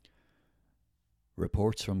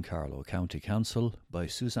Reports from Carlow County Council by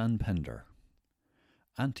Suzanne Pender.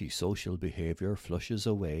 Antisocial behaviour flushes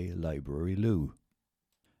away library loo.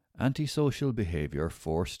 Antisocial behaviour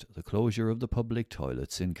forced the closure of the public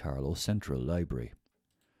toilets in Carlow Central Library.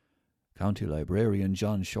 County Librarian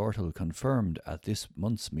John Shortall confirmed at this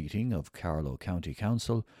month's meeting of Carlow County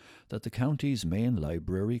Council that the county's main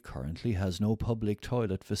library currently has no public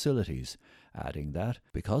toilet facilities, adding that,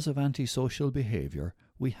 because of antisocial behaviour,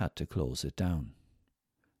 we had to close it down.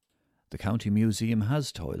 The County Museum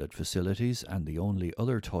has toilet facilities, and the only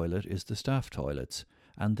other toilet is the staff toilets,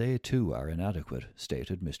 and they too are inadequate,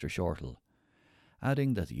 stated Mr. Shortall,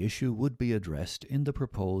 adding that the issue would be addressed in the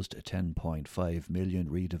proposed £10.5 million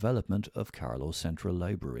redevelopment of Carlow Central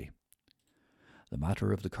Library. The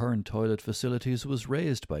matter of the current toilet facilities was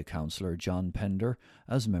raised by Councillor John Pender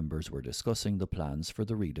as members were discussing the plans for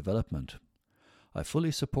the redevelopment. I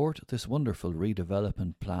fully support this wonderful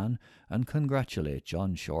redevelopment plan and congratulate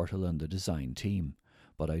John Shortall and the design team,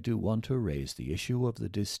 but I do want to raise the issue of the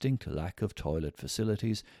distinct lack of toilet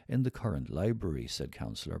facilities in the current library, said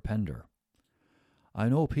Councillor Pender. I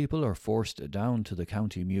know people are forced down to the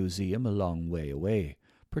County Museum a long way away,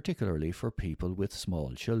 particularly for people with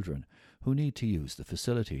small children who need to use the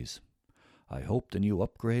facilities. I hope the new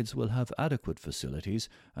upgrades will have adequate facilities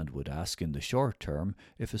and would ask in the short term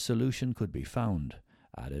if a solution could be found,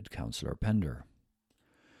 added Councillor Pender.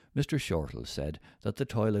 Mr. Shortall said that the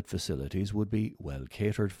toilet facilities would be well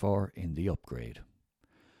catered for in the upgrade.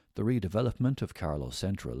 The redevelopment of Carlow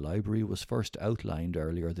Central Library was first outlined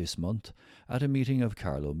earlier this month at a meeting of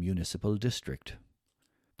Carlow Municipal District.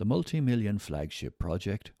 The multi-million flagship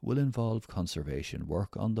project will involve conservation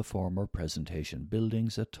work on the former presentation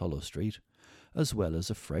buildings at Tullow Street, as well as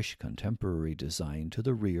a fresh contemporary design to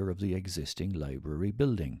the rear of the existing library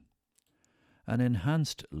building. An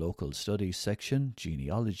enhanced local studies section,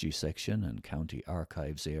 genealogy section and county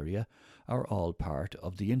archives area are all part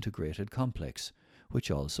of the integrated complex, which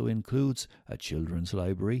also includes a children's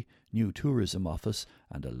library, new tourism office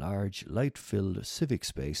and a large light-filled civic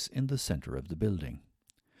space in the centre of the building.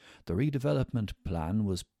 The redevelopment plan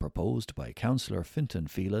was proposed by Councillor Fintan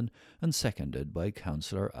Phelan and seconded by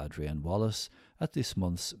Councillor Adrian Wallace at this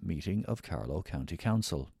month's meeting of Carlow County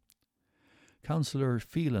Council. Councillor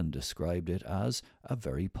Phelan described it as a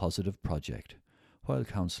very positive project, while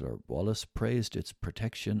Councillor Wallace praised its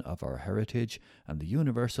protection of our heritage and the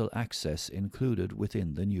universal access included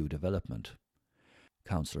within the new development.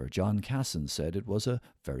 Councillor John Casson said it was a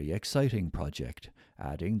very exciting project,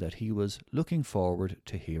 adding that he was looking forward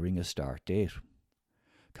to hearing a start date.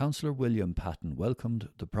 Councillor William Patton welcomed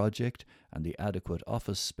the project and the adequate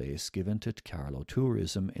office space given to Carlow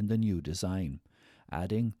Tourism in the new design,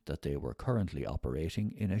 adding that they were currently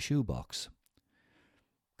operating in a shoebox.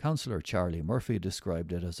 Councillor Charlie Murphy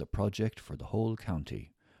described it as a project for the whole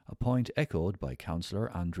county, a point echoed by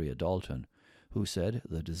Councillor Andrea Dalton, who said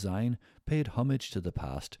the design paid homage to the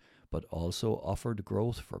past but also offered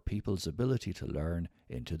growth for people's ability to learn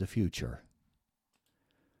into the future.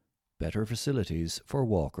 Better facilities for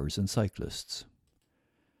walkers and cyclists.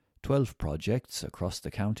 12 projects across the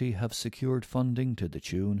county have secured funding to the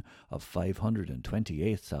tune of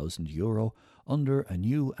 €528,000 under a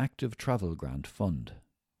new active travel grant fund.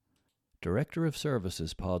 Director of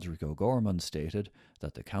Services Padraig O'Gorman stated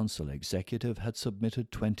that the council executive had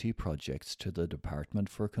submitted 20 projects to the department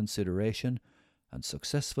for consideration and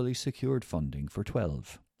successfully secured funding for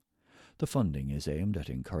 12. The funding is aimed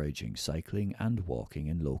at encouraging cycling and walking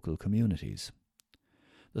in local communities.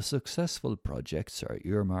 The successful projects are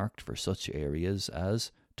earmarked for such areas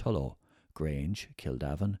as Tullow, Grange,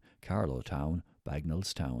 Kildavin, Carlow Town,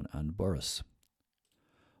 Bagnallstown and Burris.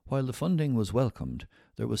 While the funding was welcomed,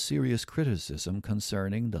 there was serious criticism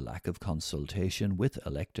concerning the lack of consultation with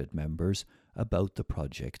elected members about the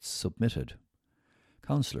projects submitted.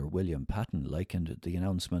 Councillor William Patton likened the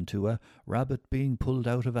announcement to a rabbit being pulled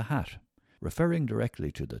out of a hat. Referring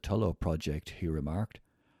directly to the Tullow project, he remarked,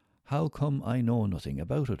 "How come I know nothing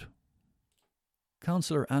about it?"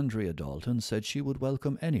 Councillor Andrea Dalton said she would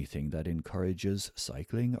welcome anything that encourages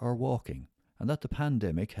cycling or walking, and that the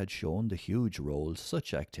pandemic had shown the huge role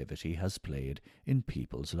such activity has played in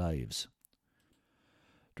people's lives.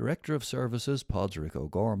 Director of Services Padraig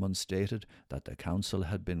O'Gorman stated that the council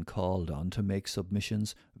had been called on to make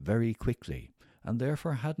submissions very quickly and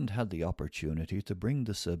therefore hadn't had the opportunity to bring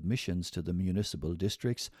the submissions to the municipal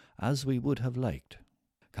districts as we would have liked.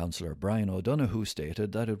 Councillor Brian O'Donoghue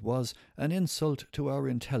stated that it was an insult to our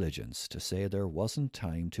intelligence to say there wasn't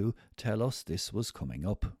time to tell us this was coming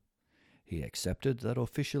up. He accepted that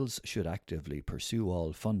officials should actively pursue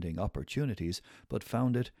all funding opportunities, but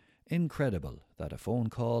found it Incredible that a phone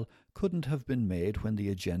call couldn't have been made when the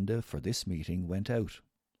agenda for this meeting went out.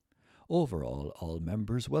 Overall, all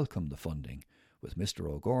members welcomed the funding, with Mr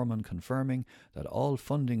O'Gorman confirming that all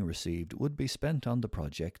funding received would be spent on the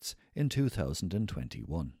projects in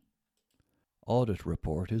 2021. Audit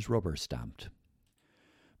report is rubber-stamped.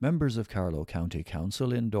 Members of Carlow County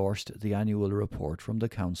Council endorsed the annual report from the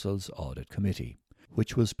Council's Audit Committee,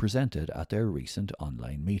 which was presented at their recent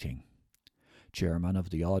online meeting. Chairman of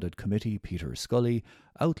the Audit Committee, Peter Scully,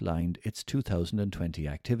 outlined its 2020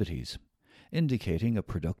 activities, indicating a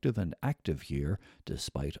productive and active year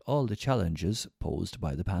despite all the challenges posed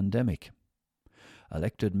by the pandemic.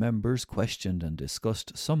 Elected members questioned and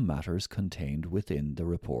discussed some matters contained within the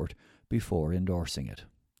report before endorsing it.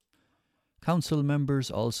 Council members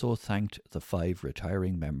also thanked the 5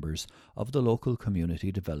 retiring members of the Local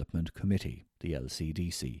Community Development Committee, the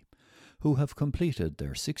LCDC, who have completed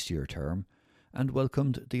their 6-year term, and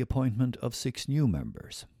welcomed the appointment of 6 new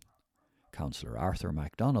members. Councillor Arthur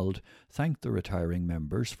MacDonald thanked the retiring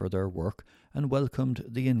members for their work and welcomed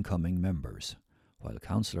the incoming members, while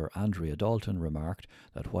Councillor Andrea Dalton remarked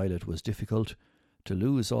that while it was difficult to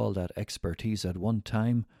lose all that expertise at one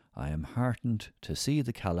time, I am heartened to see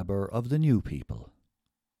the calibre of the new people.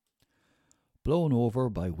 Blown over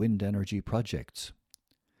by wind energy projects.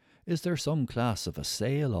 Is there some class of a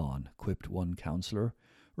sale on, quipped one councillor,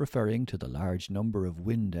 referring to the large number of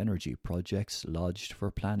wind energy projects lodged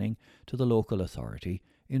for planning to the local authority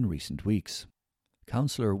in recent weeks.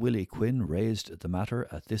 Councillor Willie Quinn raised the matter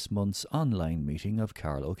at this month's online meeting of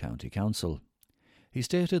Carlow County Council. He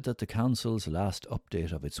stated that the Council's last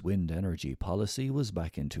update of its wind energy policy was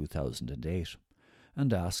back in 2008,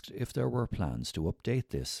 and asked if there were plans to update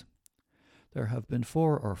this. There have been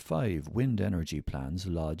 4 or 5 wind energy plans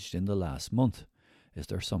lodged in the last month. Is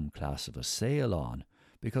there some class of a sale on?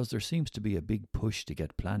 Because there seems to be a big push to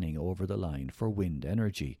get planning over the line for wind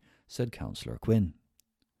energy, said Councillor Quinn.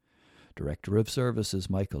 Director of Services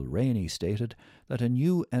Michael Rainey stated that a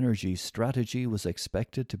new energy strategy was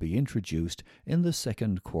expected to be introduced in the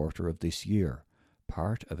second quarter of this year,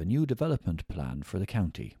 part of a new development plan for the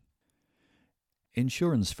county.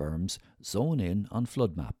 Insurance firms zone in on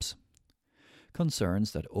flood maps.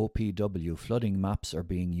 Concerns that OPW flooding maps are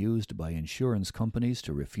being used by insurance companies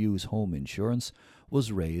to refuse home insurance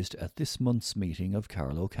was raised at this month's meeting of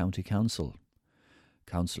Carlow County Council.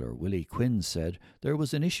 Councillor Willie Quinn said there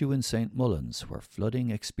was an issue in St Mullins where flooding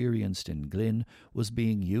experienced in Glynn was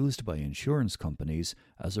being used by insurance companies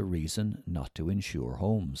as a reason not to insure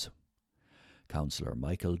homes. Councillor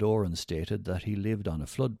Michael Doran stated that he lived on a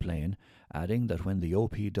floodplain, adding that when the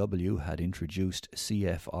OPW had introduced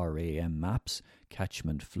CFRAM maps,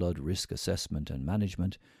 Catchment Flood Risk Assessment and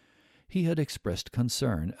Management, he had expressed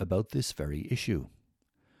concern about this very issue.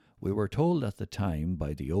 We were told at the time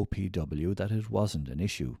by the OPW that it wasn't an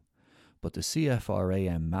issue, but the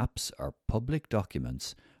CFRAM maps are public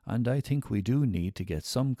documents, and I think we do need to get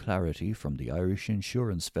some clarity from the Irish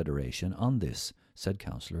Insurance Federation on this, said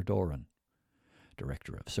Councillor Doran.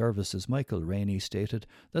 Director of Services Michael Rainey stated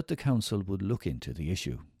that the Council would look into the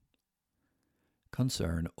issue.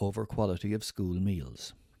 Concern over quality of school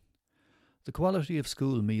meals. The quality of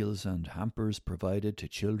school meals and hampers provided to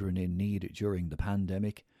children in need during the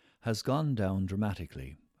pandemic has gone down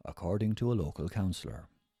dramatically, according to a local councillor.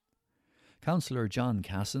 Councillor John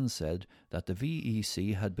Casson said that the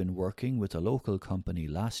VEC had been working with a local company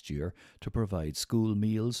last year to provide school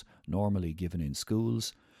meals normally given in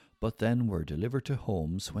schools, but then were delivered to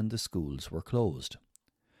homes when the schools were closed.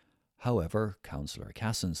 However, Councillor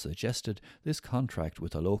Casson suggested this contract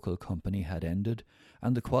with a local company had ended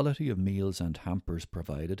and the quality of meals and hampers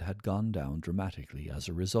provided had gone down dramatically as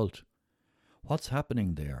a result. What's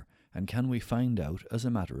happening there, and can we find out as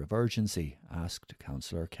a matter of urgency? Asked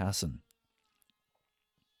Councillor Casson.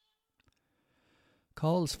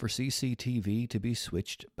 Calls for CCTV to be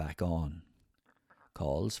switched back on.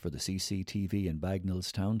 Calls for the CCTV in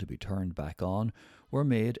Bagnallstown to be turned back on were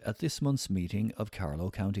made at this month's meeting of Carlow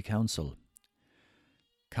County Council.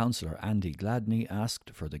 Councillor Andy Gladney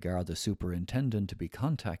asked for the Garda Superintendent to be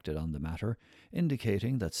contacted on the matter,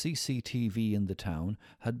 indicating that CCTV in the town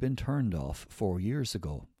had been turned off 4 years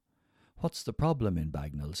ago. What's the problem in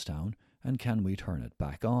Bagnallstown, and can we turn it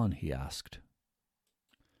back on, he asked.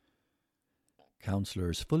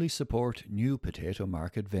 Councillors fully support new potato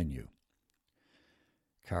market venue.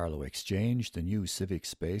 Carlow Exchange, the new civic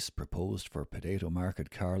space proposed for Potato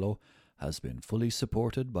Market Carlow, has been fully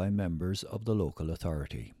supported by members of the local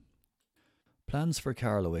authority. Plans for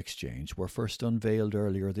Carlow Exchange were first unveiled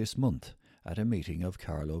earlier this month at a meeting of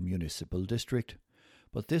Carlow Municipal District,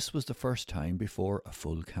 but this was the first time before a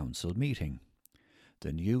full council meeting.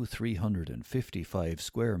 The new 355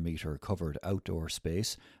 square metre covered outdoor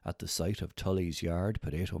space at the site of Tully's Yard,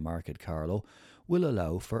 Potato Market, Carlow, will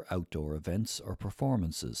allow for outdoor events or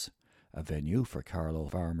performances, a venue for Carlow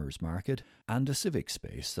Farmers Market, and a civic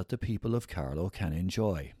space that the people of Carlow can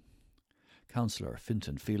enjoy. Councillor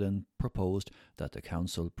Fintan Phelan proposed that the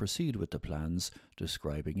council proceed with the plans,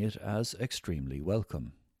 describing it as extremely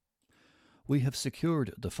welcome. We have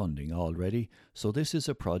secured the funding already, so this is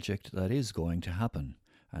a project that is going to happen,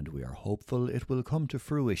 and we are hopeful it will come to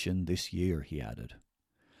fruition this year, he added.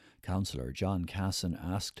 Councillor John Casson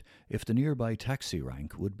asked if the nearby taxi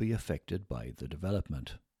rank would be affected by the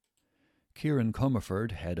development. Kieran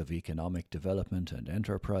Comerford, Head of Economic Development and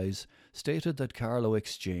Enterprise, stated that Carlow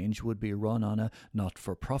Exchange would be run on a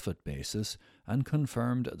not-for-profit basis and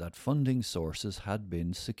confirmed that funding sources had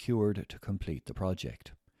been secured to complete the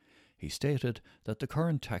project. He stated that the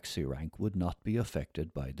current taxi rank would not be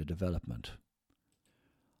affected by the development.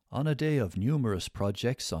 On a day of numerous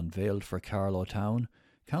projects unveiled for Carlow Town,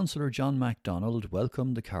 Councillor John MacDonald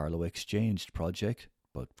welcomed the Carlow Exchange project,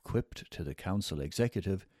 but quipped to the council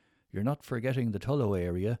executive, "You're not forgetting the Tullow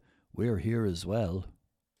area, we're here as well."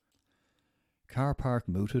 Car park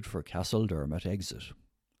mooted for Castledermot exit.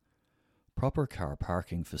 Proper car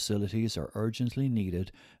parking facilities are urgently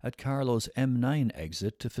needed at Carlow's M9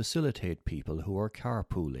 exit to facilitate people who are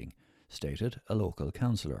carpooling, stated a local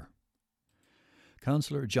councillor.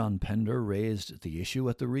 Councillor John Pender raised the issue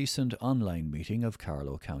at the recent online meeting of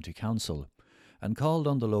Carlow County Council and called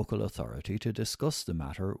on the local authority to discuss the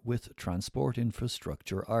matter with Transport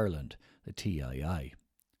Infrastructure Ireland, the TII.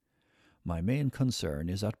 "My main concern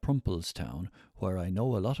is at Prumplestown, where I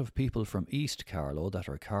know a lot of people from East Carlow that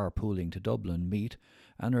are carpooling to Dublin meet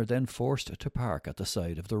and are then forced to park at the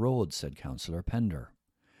side of the road," said Councillor Pender.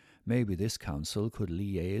 Maybe this council could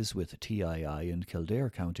liaise with TII and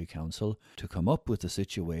Kildare County Council to come up with a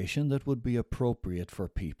situation that would be appropriate for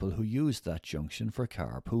people who use that junction for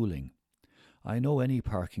carpooling. I know any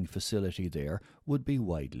parking facility there would be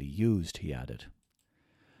widely used, he added.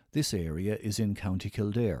 This area is in County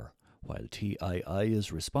Kildare, while TII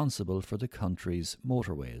is responsible for the country's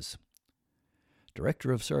motorways.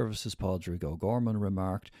 Director of Services Padraig O'Gorman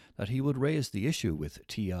remarked that he would raise the issue with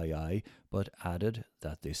TII, but added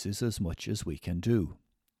that this is as much as we can do.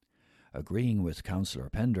 Agreeing with Councillor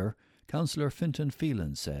Pender, Councillor Fintan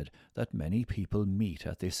Phelan said that many people meet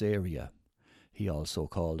at this area. He also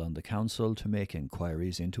called on the council to make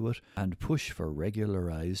inquiries into it and push for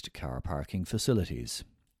regularised car parking facilities.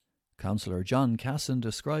 Councillor John Casson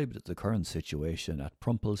described the current situation at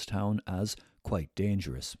Prumplestown as quite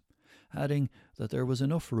dangerous, adding that there was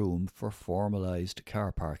enough room for formalised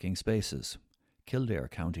car parking spaces. Kildare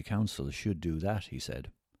County Council should do that, he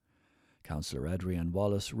said. Councillor Adrian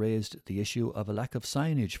Wallace raised the issue of a lack of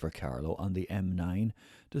signage for Carlow on the M9,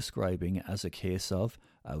 describing as a case of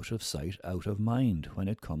out of sight, out of mind when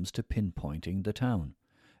it comes to pinpointing the town.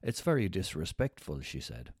 "It's very disrespectful," she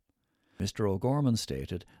said. Mr. O'Gorman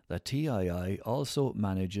stated that TII also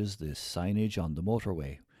manages the signage on the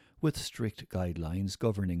motorway, with strict guidelines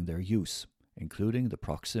governing their use, including the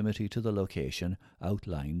proximity to the location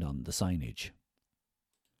outlined on the signage.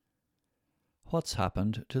 What's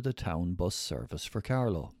happened to the town bus service for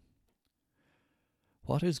Carlow?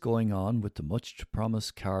 What is going on with the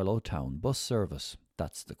much-promised Carlow town bus service?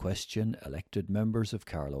 That's the question elected members of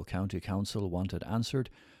Carlow County Council wanted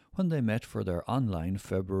answered when they met for their online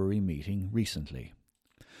February meeting recently.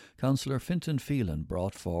 Councillor Fintan Phelan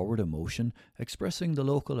brought forward a motion expressing the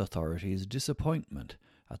local authority's disappointment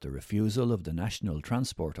at the refusal of the National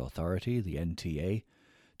Transport Authority, the NTA,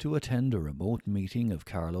 to attend a remote meeting of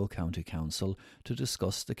Carlow County Council to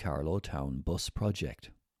discuss the Carlow Town Bus project.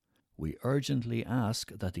 We urgently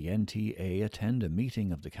ask that the NTA attend a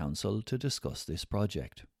meeting of the Council to discuss this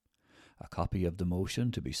project. A copy of the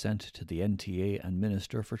motion to be sent to the NTA and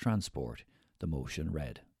Minister for Transport, the motion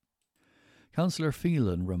read. Councillor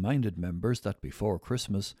Phelan reminded members that before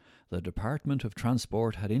Christmas, the Department of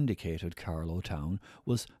Transport had indicated Carlow Town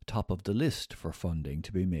was top of the list for funding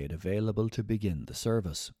to be made available to begin the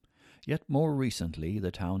service. Yet more recently,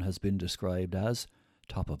 the town has been described as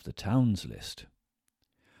top of the town's list.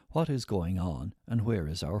 What is going on and where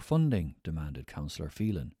is our funding? Demanded Councillor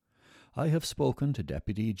Phelan. I have spoken to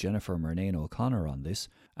Deputy Jennifer Murnane O'Connor on this,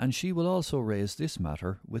 and she will also raise this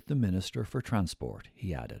matter with the Minister for Transport,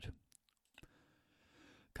 he added.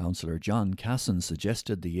 Councillor John Casson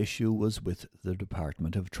suggested the issue was with the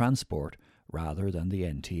Department of Transport rather than the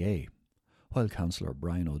NTA, while Councillor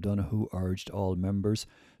Brian O'Donoghue urged all members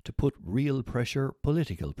to put real pressure,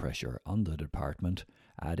 political pressure, on the department,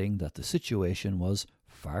 adding that the situation was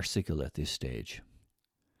farcical at this stage.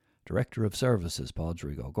 Director of Services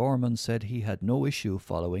Padraig O'Gorman said he had no issue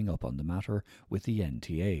following up on the matter with the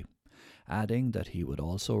NTA, adding that he would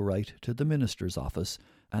also write to the Minister's office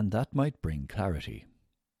and that might bring clarity.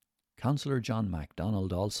 Councillor John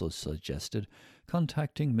MacDonald also suggested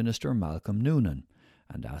contacting Minister Malcolm Noonan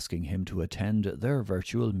and asking him to attend their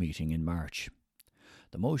virtual meeting in March.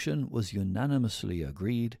 The motion was unanimously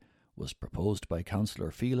agreed, was proposed by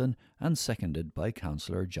Councillor Phelan and seconded by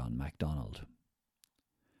Councillor John MacDonald.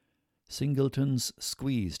 Singletons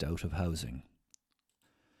squeezed out of housing.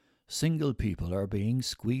 Single people are being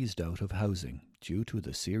squeezed out of housing due to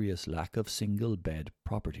the serious lack of single-bed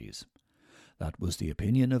properties. That was the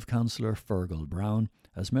opinion of Councillor Fergal Brown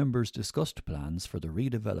as members discussed plans for the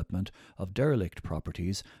redevelopment of derelict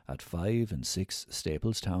properties at 5 and 6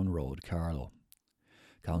 Staplestown Road, Carlow.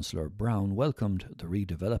 Councillor Brown welcomed the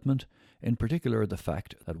redevelopment, in particular the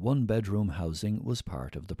fact that one-bedroom housing was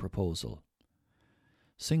part of the proposal.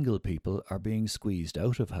 Single people are being squeezed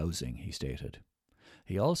out of housing, he stated.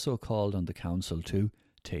 He also called on the council to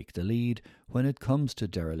take the lead when it comes to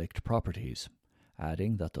derelict properties,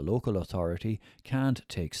 adding that the local authority can't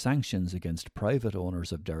take sanctions against private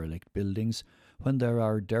owners of derelict buildings when there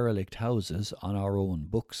are derelict houses on our own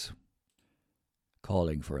books.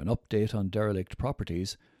 Calling for an update on derelict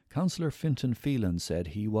properties, Councillor Fintan Phelan said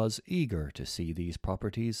he was eager to see these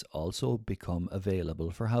properties also become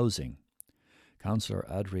available for housing. Councillor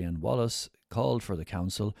Adrian Wallace called for the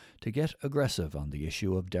council to get aggressive on the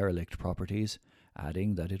issue of derelict properties,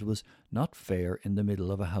 adding that it was not fair in the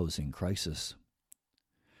middle of a housing crisis.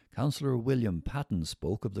 Councillor William Patton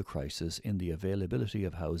spoke of the crisis in the availability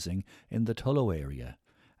of housing in the Tullow area,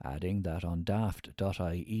 adding that on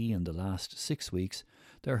daft.ie in the last 6 weeks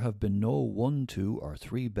there have been no 1, 2 or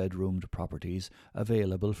 3 bedroomed properties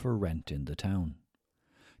available for rent in the town.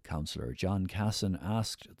 Councillor John Casson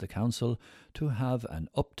asked the council to have an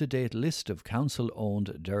up-to-date list of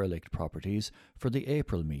council-owned derelict properties for the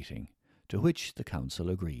April meeting, to which the council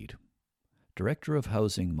agreed. Director of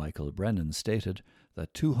Housing Michael Brennan stated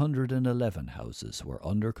that 211 houses were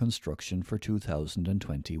under construction for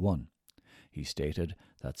 2021. He stated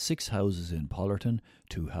that 6 houses in Pollerton,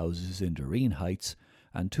 2 houses in Doreen Heights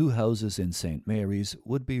and 2 houses in St Mary's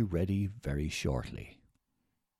would be ready very shortly.